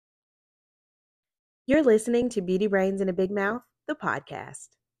You're listening to Beauty Brains and a Big Mouth, the podcast.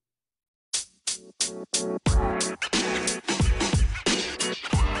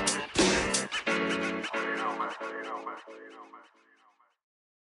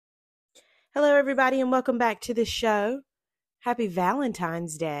 Hello, everybody, and welcome back to the show. Happy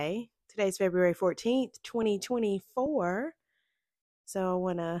Valentine's Day. Today's February 14th, 2024. So I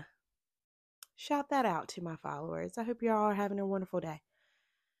want to shout that out to my followers. I hope you all are having a wonderful day.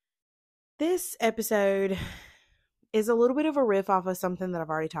 This episode is a little bit of a riff off of something that I've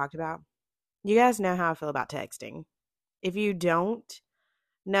already talked about. You guys know how I feel about texting. If you don't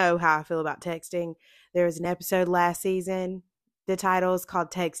know how I feel about texting, there was an episode last season. The title is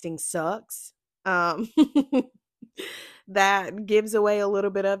called Texting Sucks. That gives away a little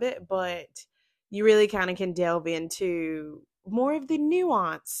bit of it, but you really kind of can delve into more of the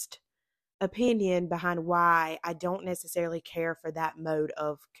nuanced opinion behind why I don't necessarily care for that mode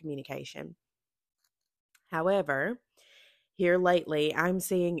of communication. However, here lately, I'm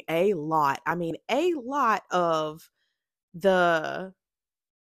seeing a lot of the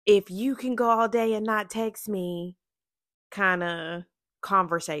if you can go all day and not text me kind of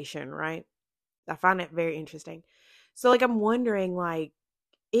conversation, right? I find it very interesting. So I'm wondering,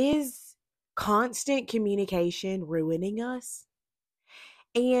 is constant communication ruining us?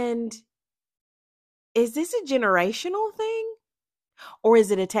 And is this a generational thing or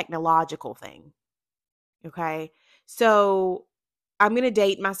is it a technological thing? Okay. So I'm going to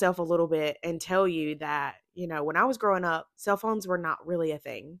date myself a little bit and tell you that, when I was growing up, cell phones were not really a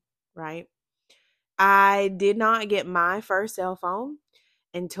thing, right? I did not get my first cell phone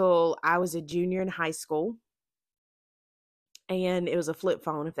until I was a junior in high school. And it was a flip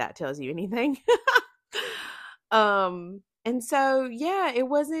phone, if that tells you anything. And so, yeah, it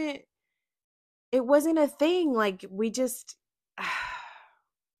wasn't a thing.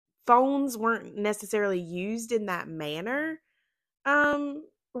 Phones weren't necessarily used in that manner,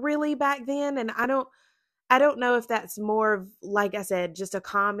 really back then. And I don't know if that's more of, like I said, just a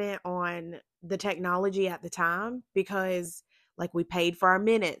comment on the technology at the time, because we paid for our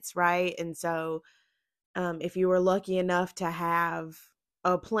minutes, right? And so if you were lucky enough to have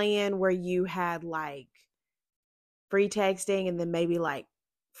a plan where you had free texting and then maybe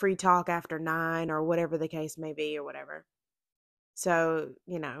free talk after 9 or whatever the case may be or whatever. So,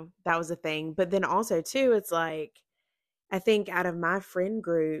 that was a thing. But then also too, it's I think out of my friend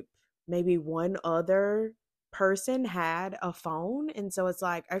group, maybe one other person had a phone. And so it's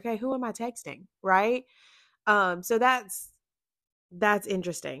okay, who am I texting? Right. So that's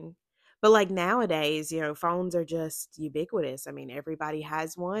interesting. But nowadays, phones are just ubiquitous. I mean, everybody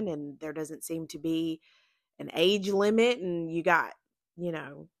has one and there doesn't seem to be an age limit. And you got,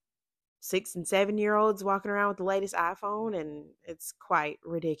 6 and 7-year-olds walking around with the latest iPhone, and it's quite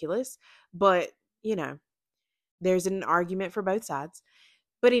ridiculous. But, there's an argument for both sides.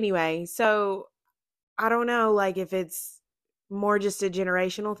 But anyway, so I don't know, if it's more just a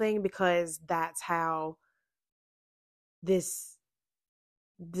generational thing, because that's how the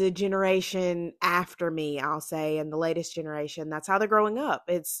generation after me, I'll say, and the latest generation, that's how they're growing up.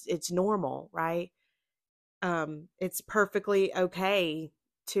 It's normal, right? It's perfectly okay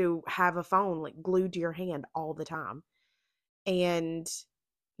to have a phone glued to your hand all the time. And,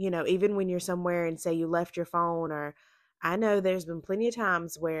 even when you're somewhere and say you left your phone, or I know there's been plenty of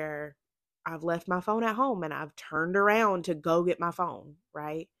times where I've left my phone at home and I've turned around to go get my phone,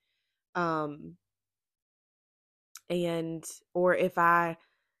 right? And, or if I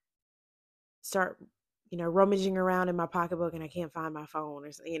start, rummaging around in my pocketbook and I can't find my phone,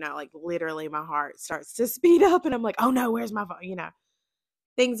 or, literally my heart starts to speed up and I'm like, oh no, where's my phone?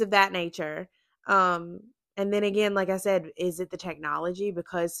 Things of that nature. And then again, like I said, is it the technology?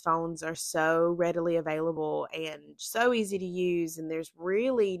 Because phones are so readily available and so easy to use, and there's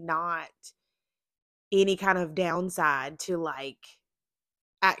really not any kind of downside to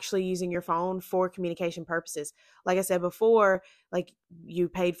actually using your phone for communication purposes. Like I said before, you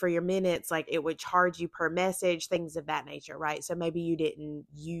paid for your minutes, it would charge you per message, things of that nature, right? So maybe you didn't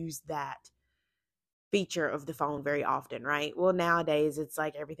use that feature of the phone very often, right? Well, nowadays it's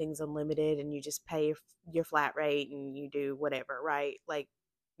everything's unlimited and you just pay your flat rate and you do whatever, right?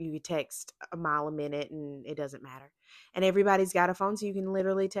 You text a mile a minute and it doesn't matter. And everybody's got a phone, so you can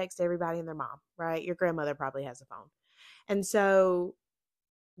literally text everybody and their mom, right? Your grandmother probably has a phone. And so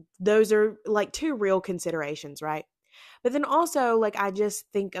those are two real considerations, right? But then also I just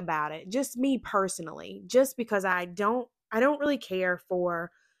think about it, just me personally, just because I don't really care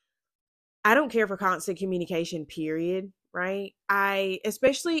for constant communication, period, right?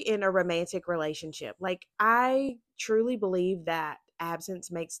 Especially in a romantic relationship, I truly believe that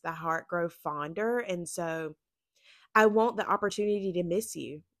absence makes the heart grow fonder. And so I want the opportunity to miss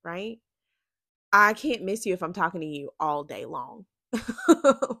you, right? I can't miss you if I'm talking to you all day long.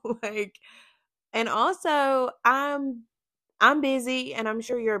 Like, and also I'm busy and I'm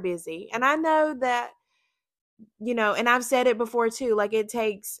sure you're busy. And I know that, and I've said it before too, like it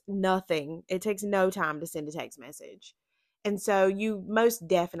takes nothing. It takes no time to send a text message. And so you most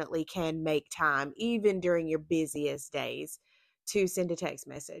definitely can make time even during your busiest days to send a text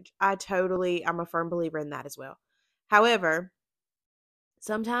message. I'm a firm believer in that as well. However,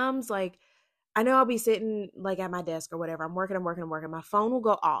 sometimes like I know I'll be sitting like at my desk or whatever. I'm working. My phone will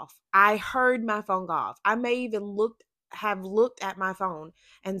go off. I heard my phone go off. I may even have looked at my phone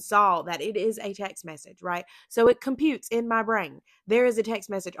and saw that it is a text message, right? So it computes in my brain. There is a text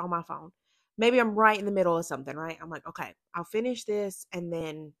message on my phone. Maybe I'm right in the middle of something, right? I'm like, okay, I'll finish this and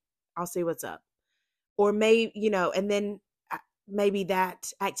then I'll see what's up. Or maybe, and then maybe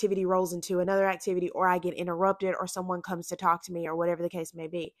that activity rolls into another activity, or I get interrupted, or someone comes to talk to me, or whatever the case may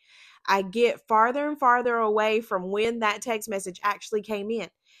be. I get farther and farther away from when that text message actually came in.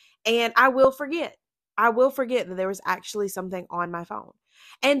 And I will forget. I will forget that there was actually something on my phone.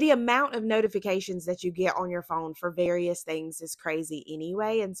 And the amount of notifications that you get on your phone for various things is crazy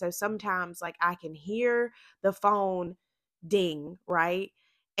anyway. And so sometimes, like, I can hear the phone ding, right?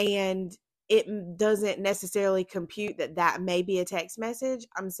 And it doesn't necessarily compute that may be a text message.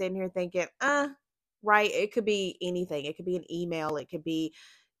 I'm sitting here thinking, right, it could be anything. It could be an email. It could be,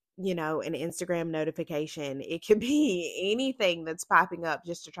 an Instagram notification. It could be anything that's popping up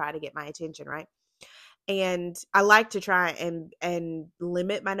just to try to get my attention, right? And I like to try and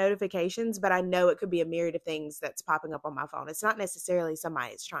limit my notifications, but I know it could be a myriad of things that's popping up on my phone. It's not necessarily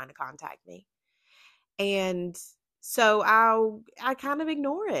somebody that's trying to contact me. And so I kind of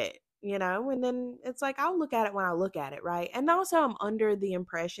ignore it, and then it's like I'll look at it when I look at it, right? And also I'm under the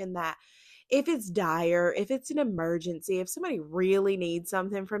impression that if it's dire, if it's an emergency, if somebody really needs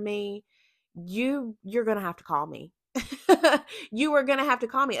something from me, you're going to have to call me. You are going to have to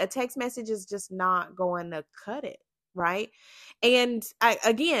call me. A text message is just not going to cut it, right? And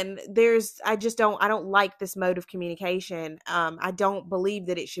I don't like this mode of communication. I don't believe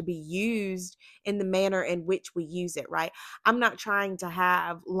that it should be used in the manner in which we use it, right? I'm not trying to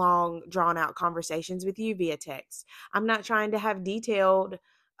have long drawn out conversations with you via text. I'm not trying to have detailed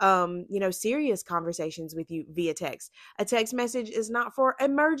serious conversations with you via text. A text message is not for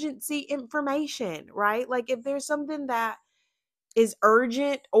emergency information, right? Like if there's something that is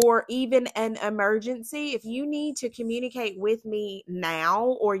urgent or even an emergency, if you need to communicate with me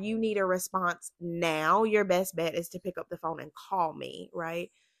now or you need a response now, your best bet is to pick up the phone and call me, right?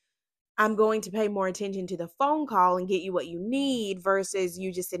 I'm going to pay more attention to the phone call and get you what you need versus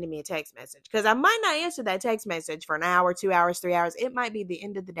you just sending me a text message. Because I might not answer that text message for an hour, 2 hours, 3 hours. It might be the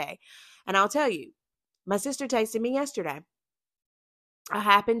end of the day. And I'll tell you, my sister texted me yesterday. I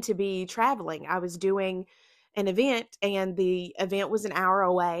happened to be traveling. I was doing an event and the event was an hour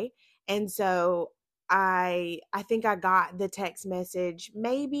away. And so I think I got the text message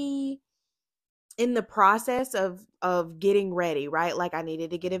maybe in the process of getting ready, right? Like I needed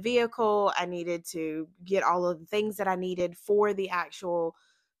to get a vehicle, I needed to get all of the things that I needed for the actual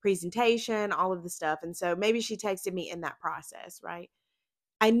presentation, all of the stuff. And so maybe she texted me in that process, right?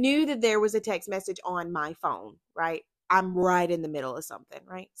 I knew that there was a text message on my phone, right? I'm right in the middle of something,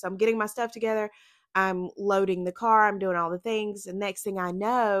 right? So I'm getting my stuff together. I'm loading the car. I'm doing all the things. And next thing I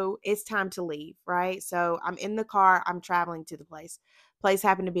know, it's time to leave, right? So I'm in the car. I'm traveling to the place. Place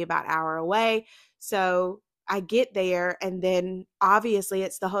happened to be about an hour away. So I get there, and then obviously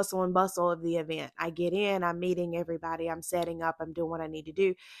it's the hustle and bustle of the event. I get in, I'm meeting everybody, I'm setting up, I'm doing what I need to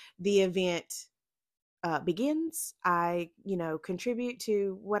do. The event begins. I, contribute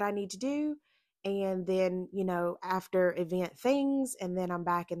to what I need to do. And then, after event things, and then I'm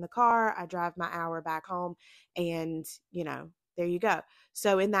back in the car, I drive my hour back home, and, there you go.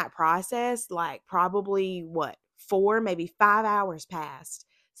 So in that process, like probably 4, maybe 5 hours passed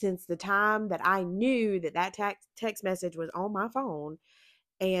since the time that I knew that text message was on my phone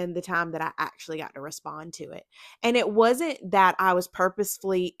and the time that I actually got to respond to it. And it wasn't that I was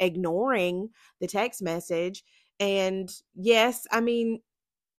purposefully ignoring the text message. And yes, I mean,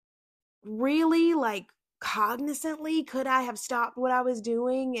 really, like, cognizantly, could I have stopped what I was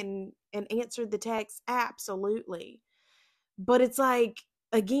doing and answered the text? Absolutely. But it's like,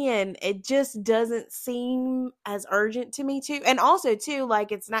 again, it just doesn't seem as urgent to me too. And also too,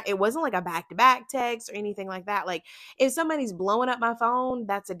 like it wasn't like a back-to-back text or anything like that. Like if somebody's blowing up my phone,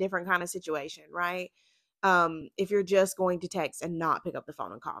 that's a different kind of situation, right? If you're just going to text and not pick up the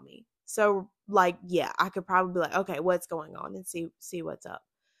phone and call me. So like, yeah, I could probably be like, okay, what's going on, and see what's up.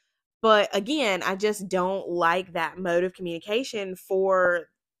 But again, I just don't like that mode of communication for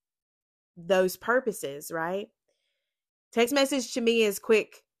those purposes, right? Text message to me is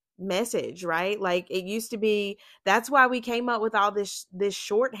quick message, right? Like it used to be. That's why we came up with all this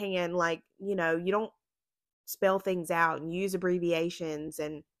shorthand, like, you don't spell things out and use abbreviations,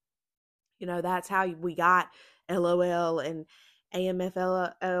 and that's how we got LOL and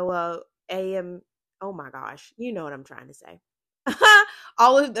AMFL, AM. Oh my gosh, you know what I'm trying to say.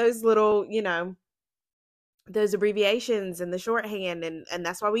 All of those little, those abbreviations and the shorthand, and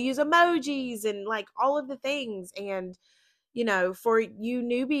that's why we use emojis and like all of the things. And for you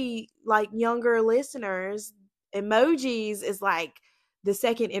newbie, like younger listeners, emojis is like the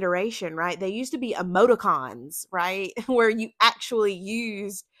second iteration, right? They used to be emoticons, right? Where you actually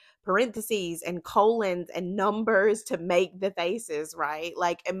used parentheses and colons and numbers to make the faces, right?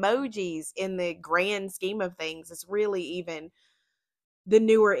 Like emojis in the grand scheme of things is really even the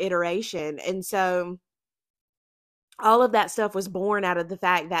newer iteration. And so all of that stuff was born out of the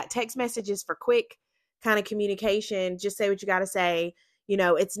fact that text messages for quick kind of communication, just say what you got to say.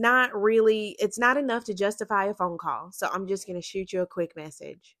 It's not enough to justify a phone call. So I'm just going to shoot you a quick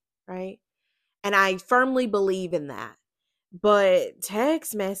message, right? And I firmly believe in that. But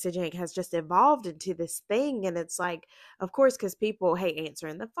text messaging has just evolved into this thing. And it's like, of course, because people hate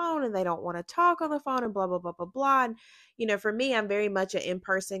answering the phone and they don't want to talk on the phone and blah, blah, blah, blah, blah. And, for me, I'm very much an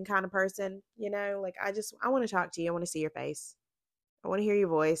in-person kind of person. Like I want to talk to you. I want to see your face. I want to hear your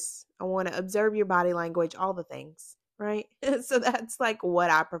voice. I want to observe your body language, all the things. Right. So that's like what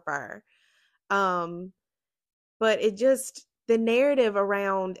I prefer. Um, but the narrative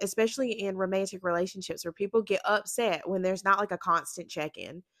around, especially in romantic relationships, where people get upset when there's not like a constant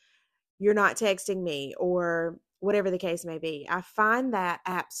check-in, you're not texting me or whatever the case may be. I find that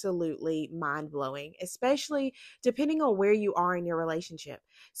absolutely mind-blowing, especially depending on where you are in your relationship.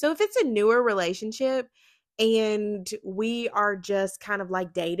 So if it's a newer relationship and we are just kind of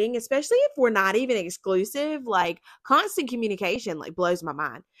like dating, especially if we're not even exclusive, like constant communication like blows my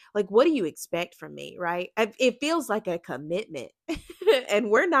mind. Like, what do you expect from me, right? It feels like a commitment and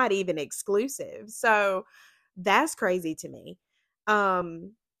we're not even exclusive. So that's crazy to me.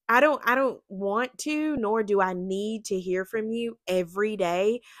 um I don't want to, nor do I need to hear from you every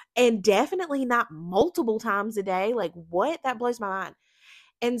day, and definitely not multiple times a day. Like, what? That blows my mind.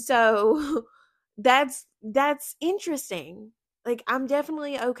 And so that's interesting. Like, I'm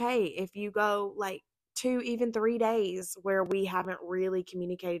definitely okay if you go like 2, even 3 days where we haven't really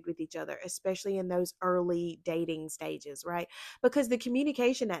communicated with each other, especially in those early dating stages, right? Because the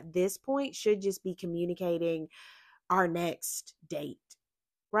communication at this point should just be communicating our next date,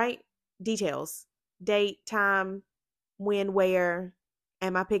 right? Details, date, time, when, where,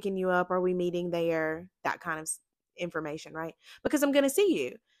 am I picking you up? Are we meeting there? That kind of information, right? Because I'm going to see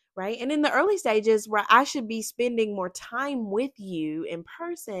you, right? And in the early stages where I should be spending more time with you in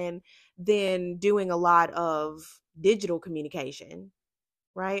person than doing a lot of digital communication,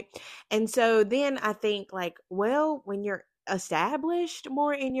 right? And so then I think like, well, when you're established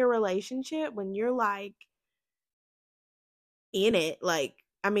more in your relationship, when you're like in it, like,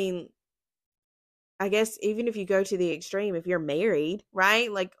 I mean, I guess even if you go to the extreme, if you're married,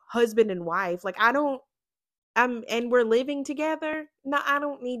 right? Like husband and wife, like and we're living together. No, I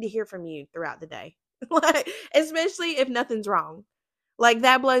don't need to hear from you throughout the day. Like, especially if nothing's wrong. Like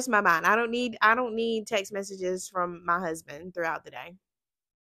that blows my mind. I don't need text messages from my husband throughout the day.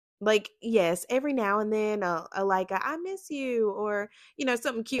 Like, yes, every now and then like I miss you, or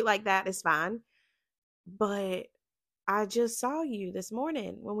something cute like that is fine. But I just saw you this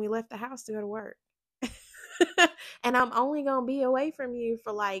morning when we left the house to go to work. And I'm only going to be away from you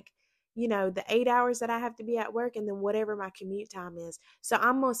for like, the 8 hours that I have to be at work, and then whatever my commute time is. So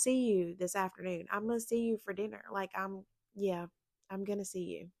I'm going to see you this afternoon. I'm going to see you for dinner. Like, yeah, I'm going to see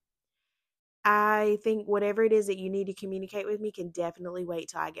you. I think whatever it is that you need to communicate with me can definitely wait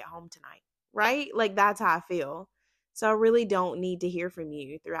till I get home tonight. Right? Like, that's how I feel. So I really don't need to hear from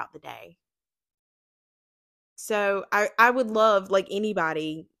you throughout the day. So I would love, like,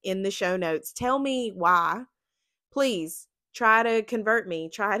 anybody in the show notes, tell me why. Please try to convert me,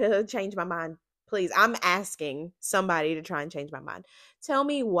 try to change my mind. Please, I'm asking somebody to try and change my mind. Tell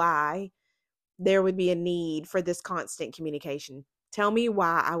me why there would be a need for this constant communication. Tell me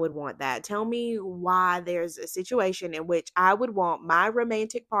why I would want that. Tell me why there's a situation in which I would want my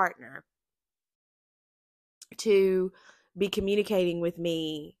romantic partner to be communicating with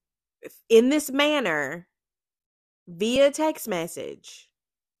me in this manner via text message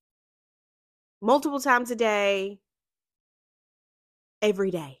multiple times a day,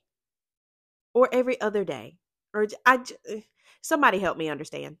 every day. or every other day? Or somebody help me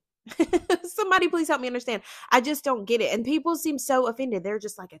understand. Somebody please help me understand. I just don't get it. And people seem so offended. They're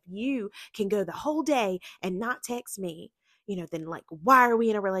just like, if you can go the whole day and not text me, then like, why are we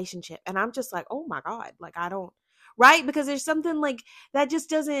in a relationship? And I'm just like, oh my God, like, I don't, right? Because there's something like that just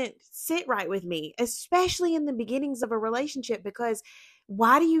doesn't sit right with me, especially in the beginnings of a relationship. Because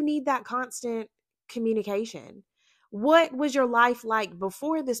why do you need that constant communication? What was your life like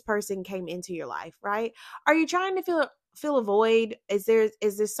before this person came into your life, right? Are you trying to fill a void? Is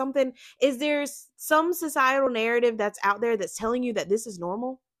there some societal narrative that's out there that's telling you that this is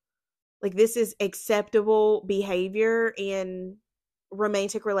normal? Like this is acceptable behavior in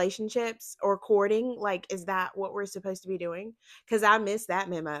romantic relationships or courting? Like, is that what we're supposed to be doing? Because I missed that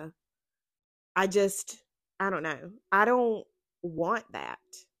memo. I just, I don't know. I don't want that.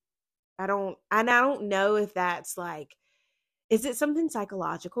 I don't know if that's like, is it something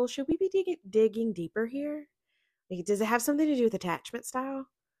psychological? Should we be digging deeper here? Like, does it have something to do with attachment style?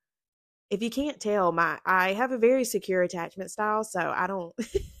 If you can't tell, I have a very secure attachment style, so I don't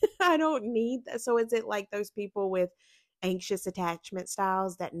I don't need that. So is it like those people with anxious attachment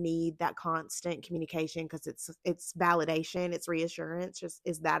styles that need that constant communication because it's validation, it's reassurance? Just,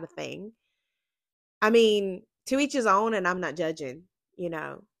 is that a thing? I mean, to each his own, and I'm not judging, you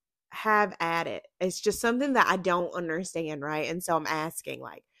know. Have at it. It's just something that I don't understand, right? And so I'm asking,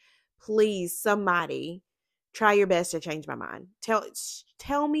 like, please, somebody, try your best to change my mind.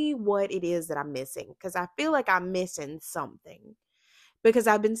 Tell me what it is that I'm missing, because I feel like I'm missing something. Because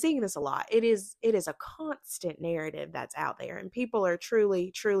I've been seeing this a lot. It is a constant narrative that's out there, and people are truly,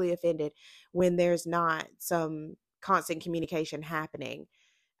 truly offended when there's not some constant communication happening,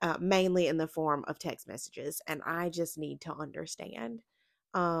 mainly in the form of text messages. And I just need to understand.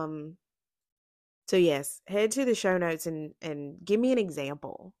 Um, so yes, head to the show notes and give me an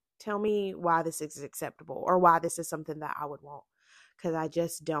example. Tell me why this is acceptable or why this is something that I would want, because I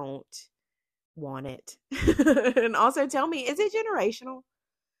just don't want it. And also tell me, is it generational?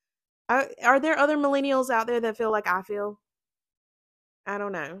 Are there other millennials out there that feel like I feel? I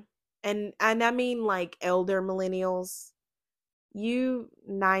don't know. And I mean like elder millennials. You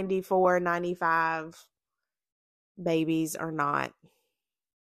 94, 95 babies are not,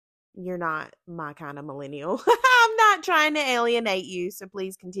 you're not my kind of millennial. I'm not trying to alienate you, so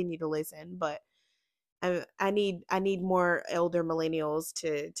please continue to listen, but I need more elder millennials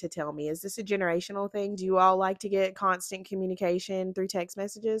to tell me, is this a generational thing? Do you all like to get constant communication through text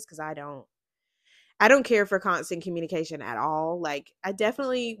messages? Because I don't care for constant communication at all. Like, I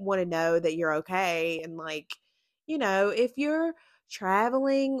definitely want to know that you're okay. And, like, if you're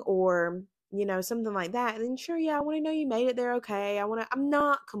traveling or, something like that, then sure, yeah, I want to know you made it there okay. I'm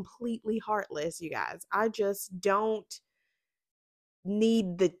not completely heartless, you guys. I just don't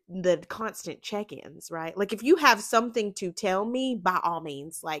need the constant check-ins, right? Like, if you have something to tell me, by all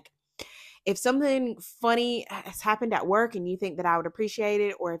means, like, if something funny has happened at work and you think that I would appreciate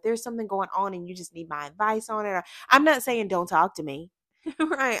it, or if there's something going on and you just need my advice on it, I'm not saying don't talk to me,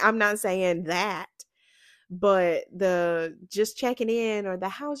 right? I'm not saying that, but the just checking in, or the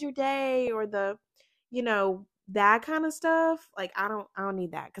how's your day, or the, that kind of stuff, like, I don't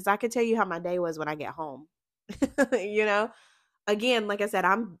need that, because I can tell you how my day was when I get home. you know Again, like I said,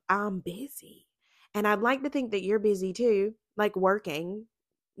 I'm busy. And I'd like to think that you're busy too, like working,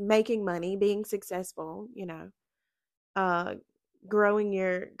 making money, being successful, uh growing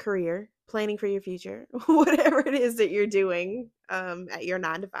your career, planning for your future, whatever it is that you're doing at your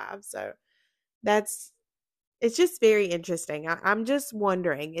 9 to 5. So that's it's just very interesting. I'm just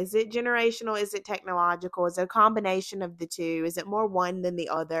wondering, is it generational? Is it technological? Is it a combination of the two? Is it more one than the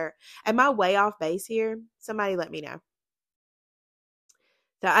other? Am I way off base here? Somebody let me know.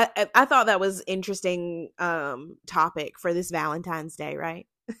 So I thought that was interesting topic for this Valentine's Day, right?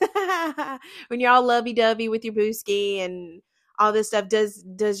 When you're all lovey dovey with your booski and all this stuff,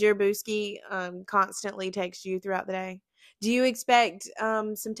 does your booski constantly text you throughout the day? Do you expect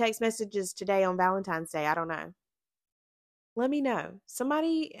some text messages today on Valentine's Day? I don't know. Let me know.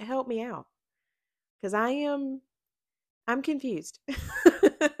 Somebody help me out, because I'm confused.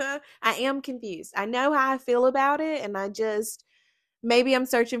 I am confused. I know how I feel about it, and I just, maybe I'm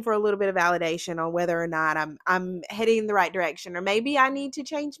searching for a little bit of validation on whether or not I'm heading in the right direction, or maybe I need to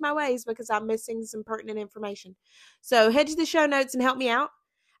change my ways because I'm missing some pertinent information. So head to the show notes and help me out.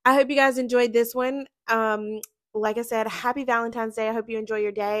 I hope you guys enjoyed this one. Like I said, happy Valentine's Day. I hope you enjoy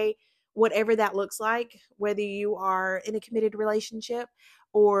your day, whatever that looks like, whether you are in a committed relationship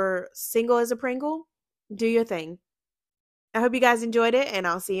or single as a Pringle. Do your thing. I hope you guys enjoyed it, and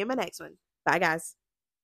I'll see you in my next one. Bye, guys.